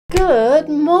Good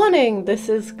morning, this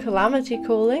is Calamity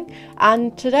calling,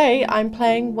 and today I'm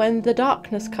playing When the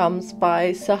Darkness Comes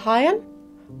by Sahayan.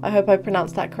 I hope I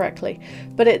pronounced that correctly.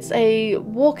 But it's a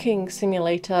walking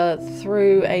simulator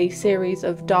through a series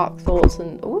of dark thoughts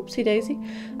and whoopsie daisy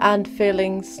and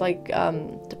feelings like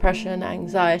depression,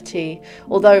 anxiety.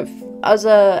 Although as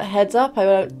a heads up,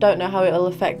 I don't know how it will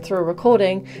affect through a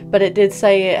recording, but it did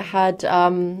say it had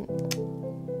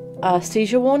a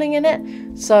seizure warning in it,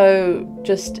 so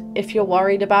just if you're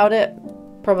worried about it,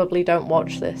 probably don't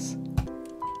watch this.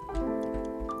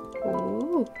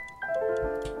 Ooh.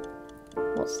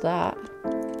 What's that?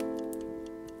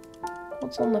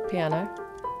 What's on the piano?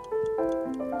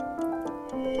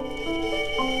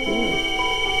 Ooh.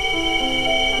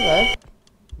 Hello.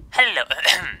 Hello.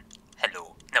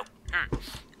 Hello. No.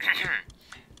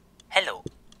 Hello.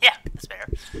 Yeah, that's better.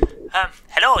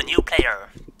 Hello, new player.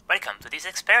 Welcome to this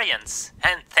experience,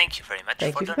 and thank you very much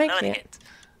for downloading it.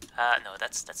 No,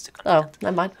 that's the content. Oh,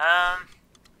 never mind.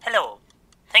 Hello.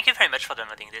 Thank you very much for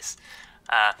downloading this.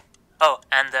 Oh,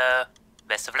 and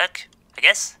best of luck, I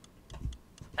guess.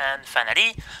 And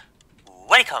finally,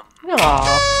 welcome.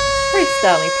 Aww, pretty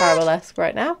Stanley Parable-esque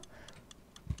right now.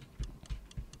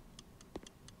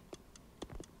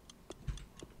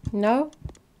 No?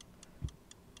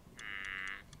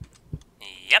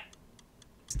 Yep.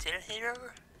 Still here.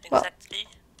 Exactly.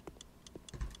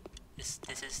 This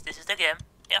is the game.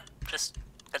 Yeah, just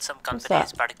get some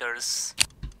companies, particles,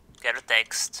 get a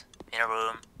text in a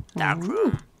room, dark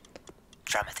room,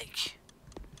 dramatic.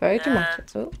 Very dramatic.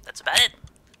 That's about it.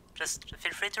 Just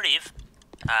feel free to leave.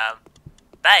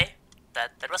 Bye.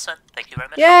 That was fun. Thank you very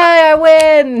much. Yay! I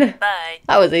win. Bye.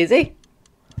 That was easy.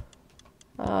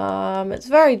 It's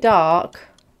very dark.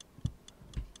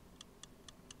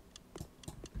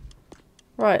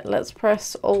 Right, let's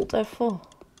press Alt F4.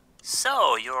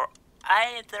 So, you're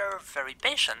either very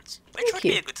patient, which would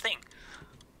be a good thing,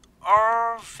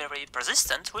 or very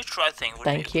persistent, which I think would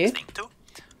be a good thing too,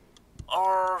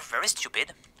 or very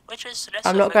stupid, which is less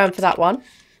I'm not going for that one.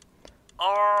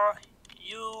 Or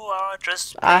you are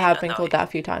just I have been called that a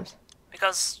few times.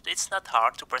 Because it's not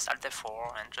hard to press Alt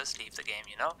F4 and just leave the game,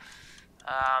 you know?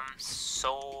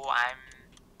 So I'm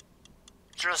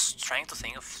just trying to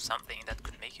think of something that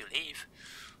could make you leave.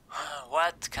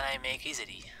 What can I make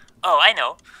easily? Oh, I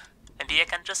know. Maybe I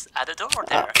can just add a door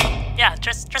there. Yeah,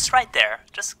 just right there.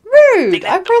 Just rude!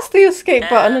 I pressed the escape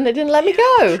button and it didn't let me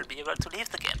go. You should be able to leave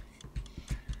the game.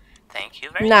 Thank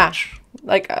you very much.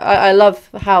 Like, I love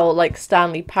how, like,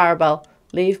 Stanley Parable,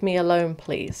 leave me alone,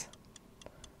 please.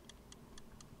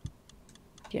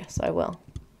 Yes, I will.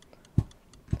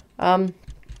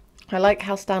 I like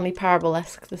how Stanley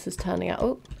Parable-esque this is turning out.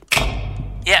 Oh.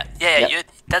 Yeah, yep.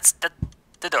 That's the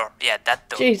door. Yeah, that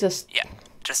door. Jesus. Yeah,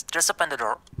 just open the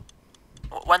door.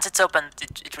 Once it's opened,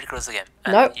 it will close the game.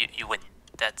 Nope. You win.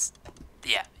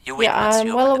 You win. Yeah,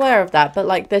 I'm well aware of that, but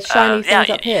like there's shiny things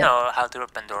up here. You know how to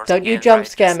open doors. Don't you jump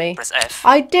scare me. Press F.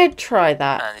 I did try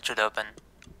that. And it should open.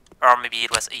 Or maybe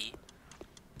it was E.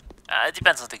 It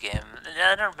depends on the game.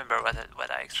 I don't remember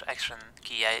what action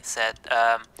key I said.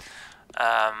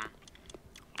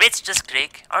 It's just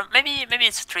click, or maybe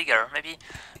it's a trigger. Maybe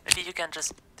you can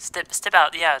just step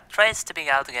out. Yeah, try stepping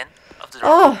out again of the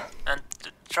door, and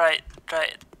try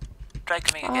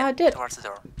coming again towards the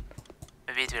door.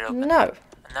 Maybe it will open.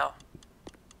 No.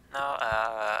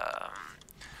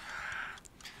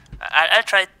 I'll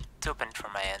try to open it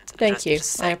from my end. Thank you.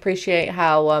 I appreciate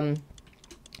how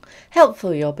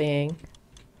helpful you're being.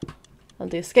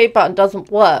 And the escape button doesn't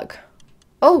work.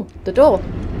 Oh, the door.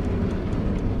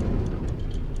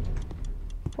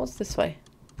 What's this way?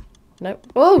 Nope.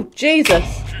 Oh,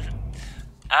 Jesus!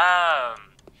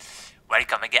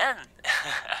 Welcome again.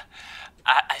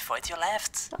 I thought you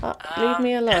left. Leave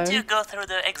me alone. Did you go through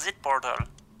the exit portal?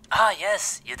 Ah,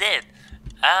 yes, you did.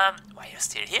 Why are you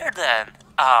still here then?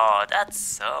 Oh, that's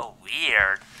so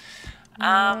weird.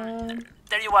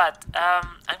 Tell you what,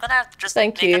 I'm gonna just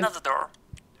make another door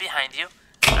behind you.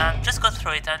 Just go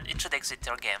through it and it should exit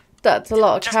your game. That's a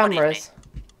lot of cameras.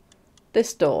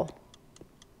 This door.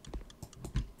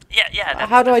 Yeah.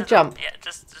 How do I jump? Yeah,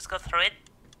 just go through it.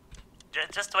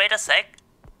 Just wait a sec.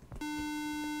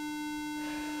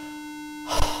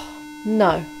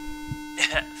 No.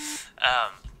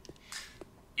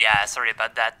 Yeah, sorry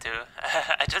about that too.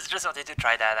 I just wanted to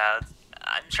try that out.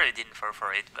 I'm sure you didn't fall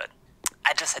for it, but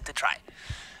I just had to try.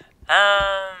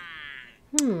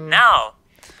 Now,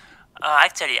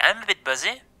 actually, I'm a bit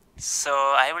busy, so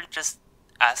I will just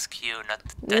ask you not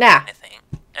to touch anything.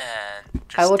 And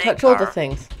just I will touch all the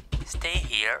things. Stay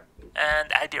here,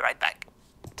 and I'll be right back.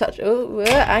 Touch. Oh,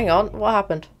 hang on. What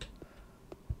happened?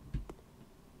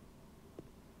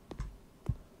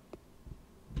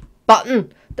 button.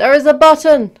 There is a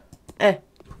button.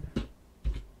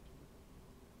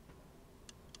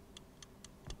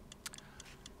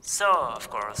 So, of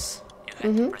course, you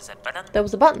had to press that button. There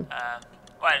was a button.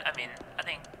 Well, I mean, I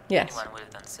think Yes. anyone would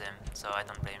have done the same, so I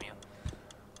don't blame you.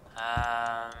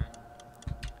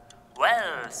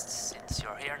 Well, since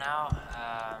you're here now,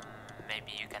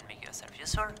 maybe you can make yourself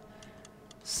useful.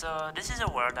 So, this is a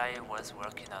word I was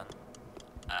working on.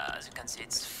 As you can see,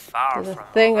 it's far There's from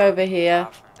a thing over, over here.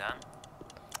 far from done.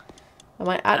 Am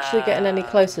I actually getting any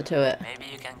closer to it? Maybe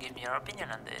you can give me your opinion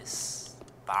on this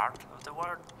part of the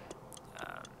word.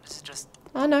 This is just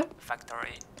I know.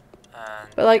 factory. And,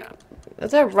 But like,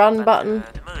 is there a run but, button?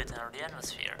 the mood or the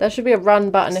atmosphere. There should be a run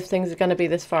button if things are going to be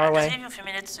this far Just away. give you a few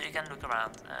minutes so you can look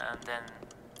around, and then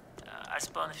I'll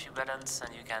spawn a few buttons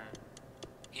and you can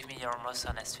give me your most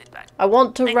honest feedback. I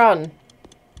want to run.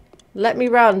 Let me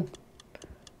run.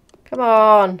 Come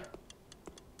on.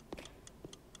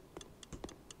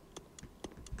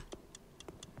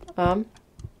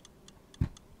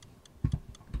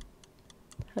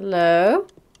 Hello?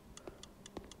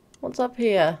 What's up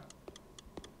here?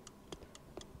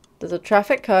 There's a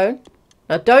traffic cone.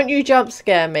 Now don't you jump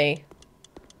scare me.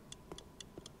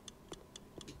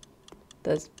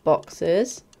 There's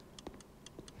boxes.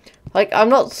 Like, I'm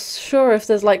not sure if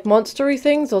there's like monstery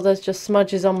things or there's just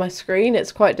smudges on my screen.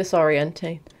 It's quite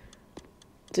disorienting.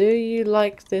 Do you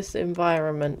like this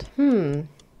environment?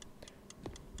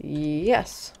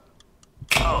 Yes.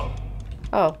 Oh.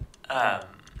 Oh.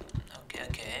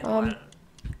 Okay. Well,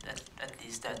 at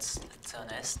least that's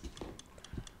honest.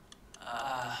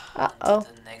 On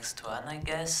to the next one, I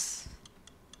guess.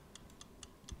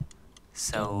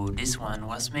 So this one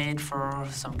was made for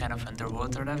some kind of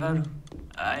underwater level.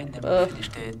 I never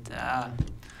finished it.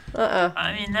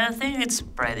 I mean, I think it's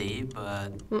pretty,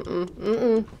 but...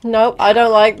 Nope, I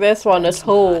don't like this one at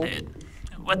all.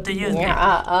 What do you think?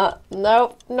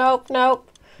 Nope.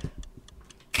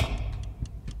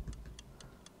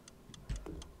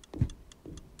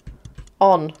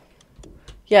 On.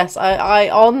 Yes, I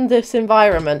on this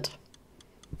environment.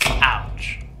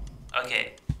 Ouch.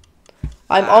 Okay.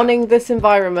 I'm onning this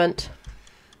environment.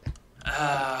 Well,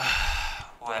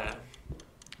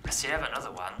 I still have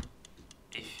another one.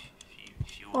 If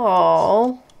you want.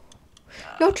 Oh,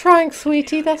 you're trying,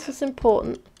 sweetie. That's what's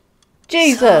important.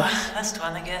 Jesus. So, last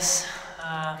one, I guess.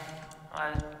 Well.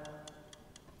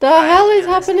 The hell is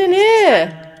happening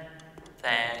here?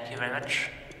 Thank you very much.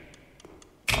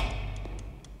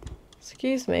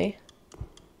 Excuse me.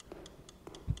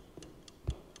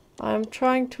 I'm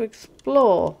trying to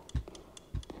explore.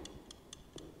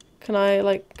 Can I,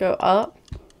 like, go up?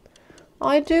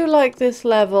 I do like this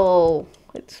level.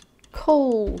 It's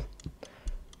cool.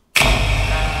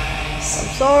 Nice. I'm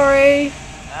sorry.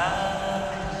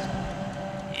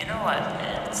 You know what?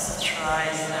 Let's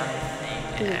try something.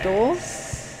 There's a door.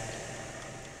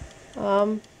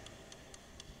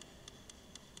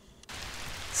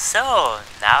 So,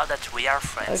 now that we are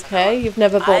friends, Okay, you've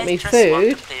never bought me I just want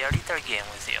food. to play a little game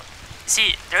with you.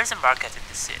 See, there's a market in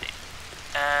the city,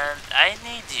 and I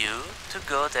need you to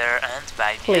go there and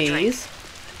buy me a drink. Please.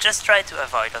 Just try to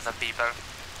avoid other people.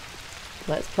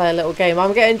 Let's play a little game.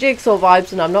 I'm getting Jigsaw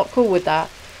vibes and I'm not cool with that.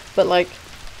 But like,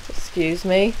 excuse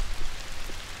me.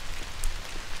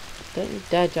 Don't you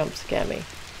dare jump scare me.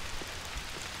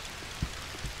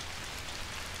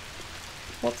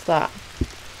 What's that?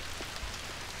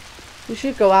 We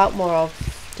should go out more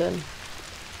often.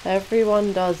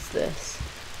 Everyone does this.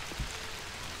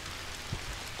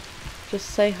 Just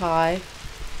say hi.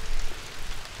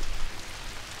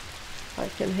 I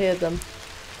can hear them.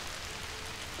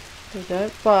 They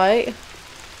don't bite.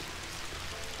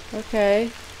 Okay.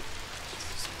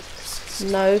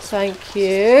 No, thank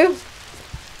you.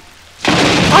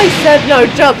 I said no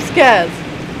jump scares!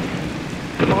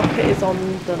 The market is on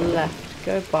the left.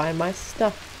 Go buy my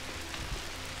stuff.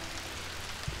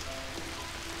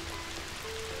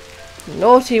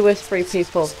 Naughty whispery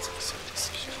people.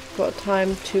 Got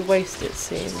time to waste, it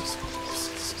seems.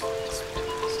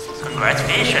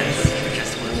 Congratulations! You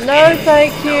just won. No,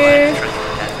 thank you.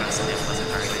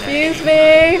 Excuse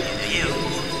me.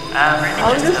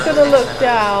 I'm just gonna look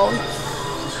down.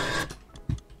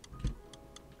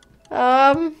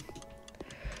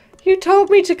 You told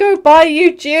me to go buy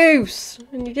you juice,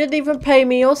 and you didn't even pay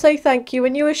me or say thank you,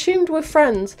 and you assumed we're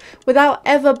friends without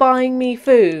ever buying me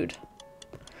food.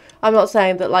 I'm not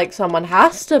saying that, like, someone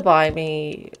has to buy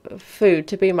me food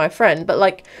to be my friend, but,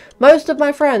 like, most of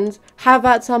my friends have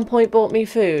at some point bought me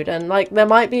food, and, like, there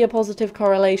might be a positive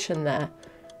correlation there.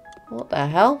 What the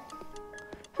hell?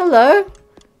 Hello?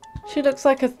 She looks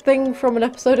like a thing from an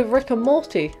episode of Rick and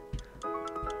Morty.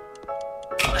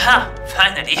 Ha!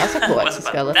 Finally! That's a cool It was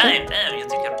about exoskeleton. time. Damn, you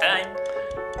took your time.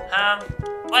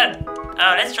 Well,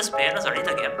 let's just play another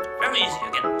little game. Very easy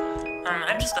again.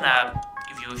 I'm just gonna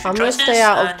give you a few I'm gonna choices, stay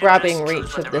out of and you grabbing just choose reach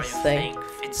of whatever this you thing. think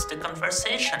fits the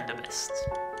conversation the best.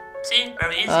 See?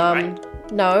 Very easy,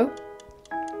 right? No.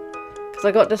 Because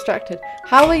I got distracted.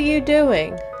 How are you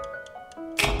doing?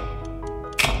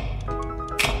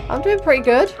 I'm doing pretty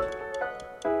good.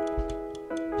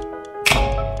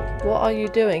 What are you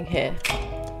doing here?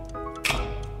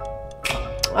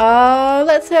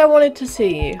 Let's say I wanted to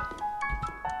see you.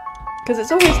 Because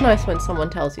it's always nice when someone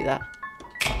tells you that.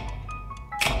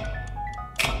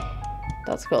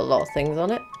 That's got a lot of things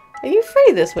on it. Are you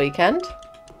free this weekend?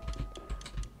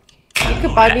 You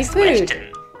could buy me food.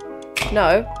 Question.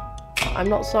 No, I'm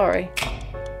not sorry.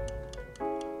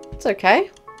 It's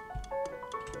okay.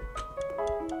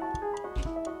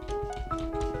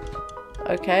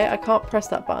 Okay, I can't press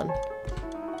that button.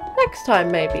 Next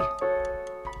time, maybe.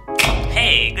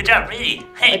 Hey, good job, really.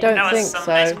 Hey, I don't that was think some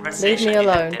so. nice Leave conversation me you had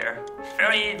alone. there.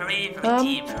 Very, very, very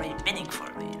deep, very meaningful,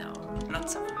 you know.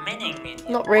 Lots of meaning in your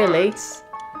Not really. words.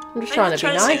 I'm just trying to be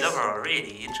Choices nice. overall,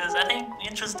 really. I think you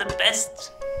chose the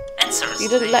best answers. You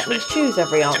didn't let me actually. choose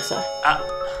every answer.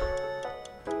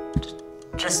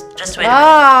 Just wait a minute.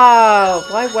 Ah,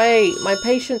 why wait? My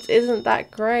patience isn't that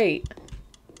great.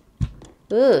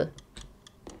 Ugh.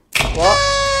 What?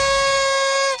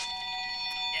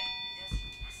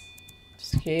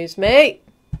 Excuse me.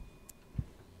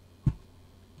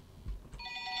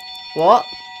 What?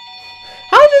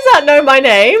 How does that know my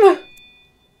name?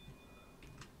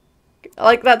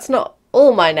 Like, that's not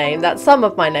all my name, that's some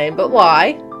of my name, but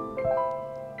why?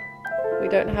 We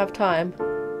don't have time.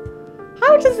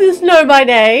 How does this know my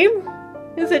name?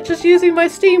 Is it just using my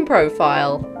Steam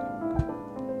profile?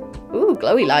 Ooh,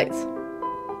 glowy lights.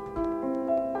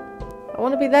 I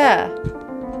want to be there.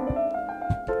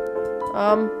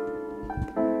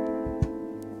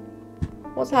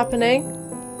 What's happening?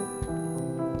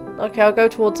 Okay, I'll go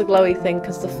towards the glowy thing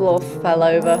because the floor fell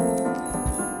over.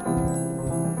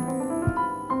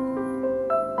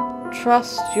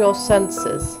 Trust your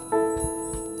senses.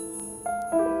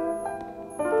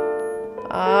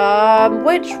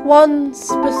 Which one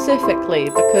specifically?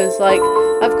 Because, like,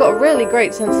 I've got a really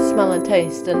great sense of smell and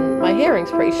taste, and my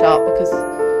hearing's pretty sharp because,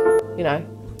 you know,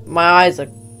 my eyes are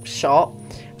shot.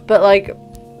 But, like,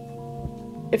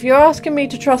 if you're asking me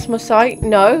to trust my sight,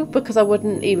 no, because I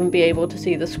wouldn't even be able to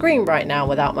see the screen right now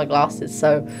without my glasses.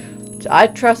 So, I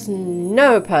trust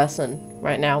no person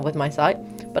right now with my sight.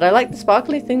 But I like the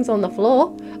sparkly things on the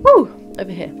floor. Oh,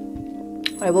 over here.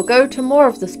 I will go to more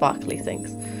of the sparkly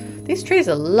things. These trees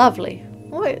are lovely.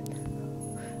 What?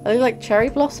 Are they like cherry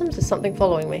blossoms? Is something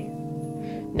following me?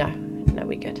 No. No,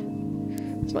 we're good.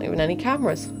 There's not even any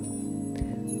cameras.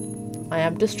 I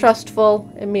am distrustful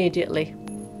immediately.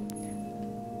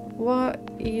 What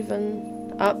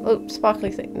even? Oh,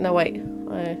 sparkly thing. No, wait.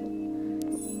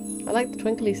 I like the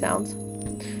twinkly sounds.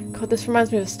 God, this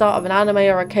reminds me of the start of an anime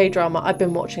or a K-drama. I've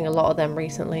been watching a lot of them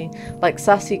recently. Like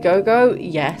Sassy Go-Go.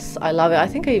 Yes, I love it. I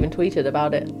think I even tweeted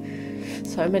about it.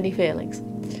 So many feelings.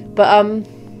 But,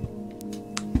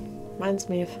 reminds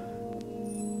me of...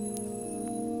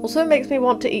 Also makes me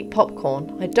want to eat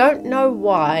popcorn. I don't know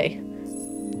why.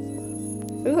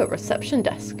 Ooh, a reception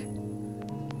desk.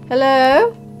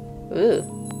 Hello? Ooh.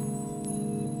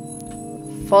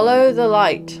 Follow the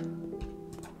light.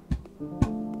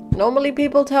 Normally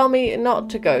people tell me not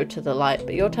to go to the light,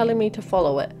 but you're telling me to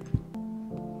follow it.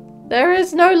 There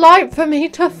is no light for me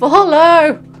to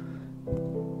follow!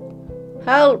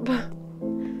 Help!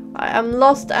 I am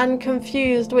lost and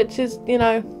confused, which is, you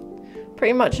know,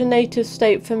 pretty much a native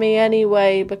state for me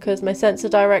anyway, because my sense of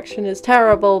direction is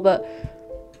terrible, but...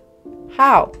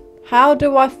 How? How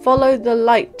do I follow the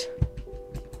light?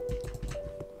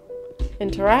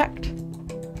 Interact?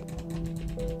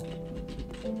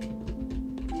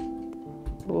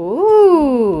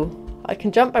 Ooh! I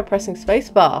can jump by pressing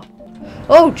spacebar.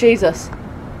 Oh, Jesus!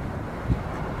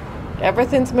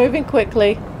 Everything's moving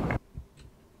quickly.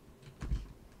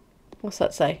 What's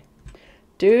that say?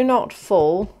 Do not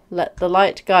fall, let the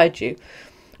light guide you.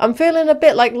 I'm feeling a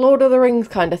bit like Lord of the Rings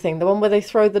kind of thing, the one where they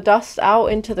throw the dust out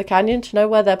into the canyon to know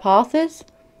where their path is.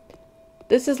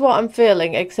 This is what I'm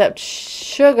feeling, except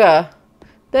sugar.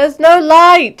 There's no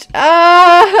light!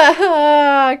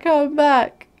 Ah! Come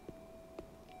back.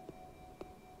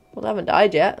 Well, I haven't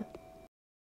died yet.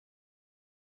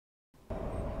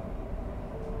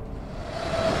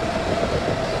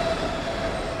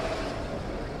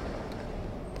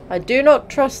 I do not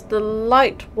trust the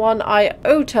light one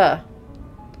iota.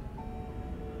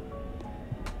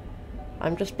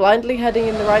 I'm just blindly heading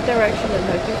in the right direction and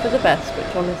hoping for the best,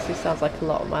 which honestly sounds like a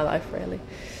lot of my life, really.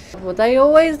 Were they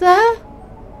always there?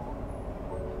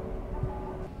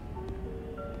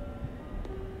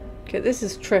 Okay, this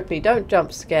is trippy. Don't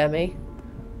jump scare me.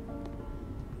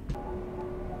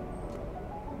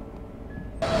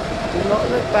 Do not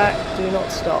look back. Do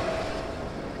not stop.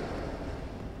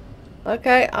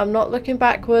 Okay, I'm not looking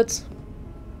backwards.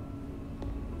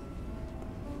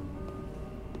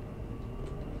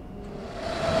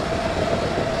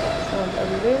 Some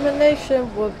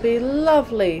illumination would be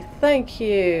lovely. Thank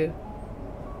you.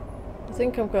 I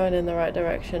think I'm going in the right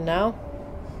direction now.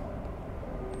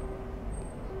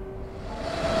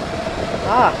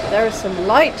 Ah, there is some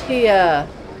light here.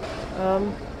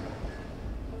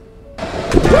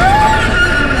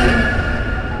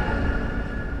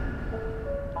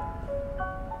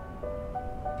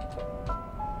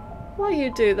 Why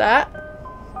you do that?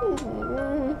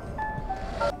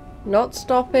 Not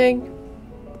stopping.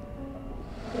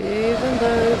 Even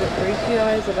though the creepy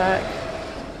eyes are back.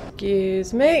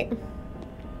 Excuse me.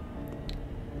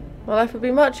 My life would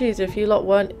be much easier if you lot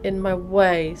weren't in my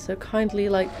way, so kindly,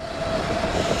 like,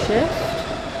 shift?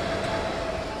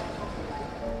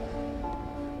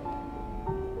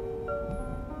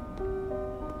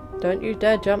 Don't you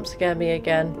dare jump scare me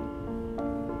again.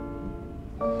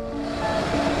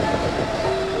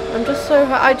 I'm just so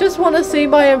I just want to see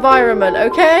my environment,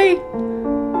 okay?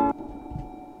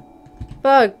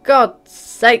 For God's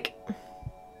sake.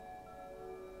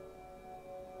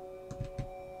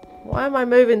 Why am I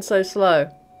moving so slow?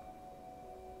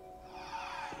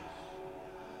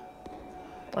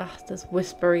 Ah, there's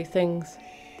whispery things.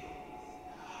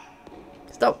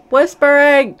 Stop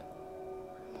whispering!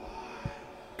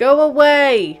 Go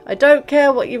away! I don't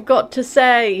care what you've got to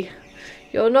say.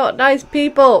 You're not nice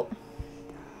people.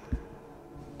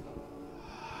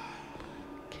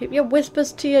 Keep your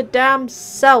whispers to your damn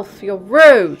self. You're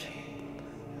rude.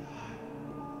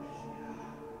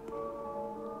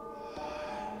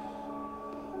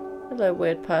 Hello,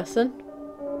 weird person.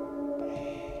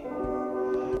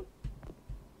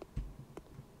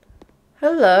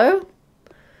 Hello.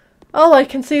 Oh, I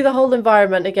can see the whole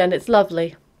environment again. It's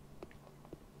lovely.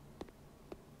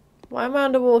 Why am I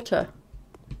underwater?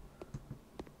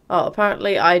 Oh,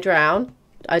 apparently I drown.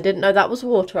 I didn't know that was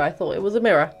water. I thought it was a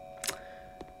mirror.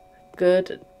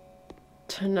 Good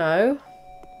to know.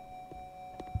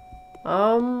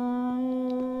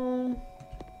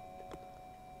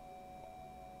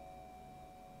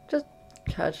 Just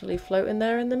casually floating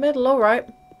there in the middle. Alright.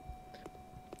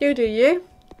 You do you.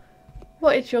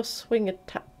 What is your swing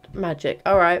attack? Magic.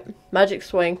 Alright. Magic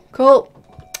swing. Cool.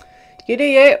 You do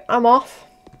you. I'm off.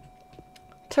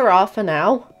 Ta-ra for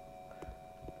now.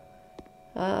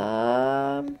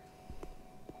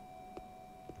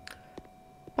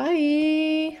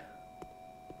 Bye.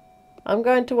 I'm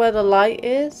going to where the light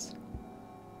is.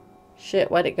 Shit,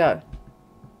 where'd it go?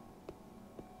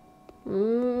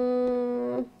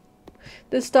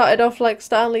 This started off like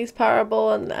Stanley's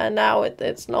Parable and now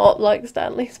it's not like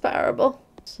Stanley's Parable.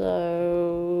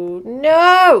 So...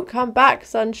 No! Come back,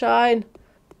 sunshine!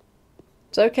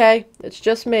 It's okay. It's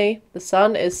just me. The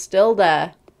sun is still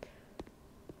there.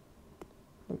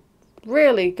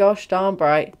 Really gosh darn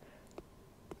bright.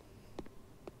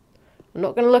 I'm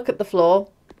not going to look at the floor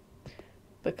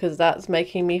because that's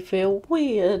making me feel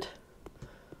weird.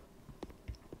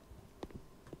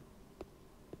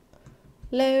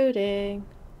 Loading.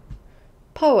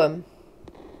 Poem.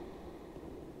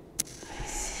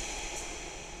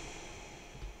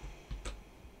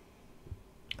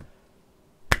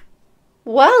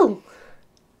 Well,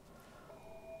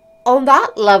 on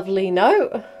that lovely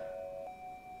note,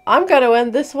 I'm going to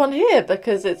end this one here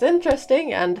because it's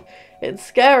interesting and it's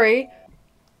scary.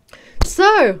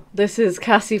 So, this is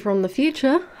Cassie from the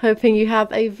future, hoping you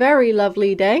have a very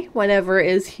lovely day whenever it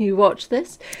is you watch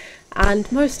this.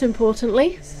 And most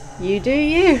importantly, you do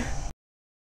you.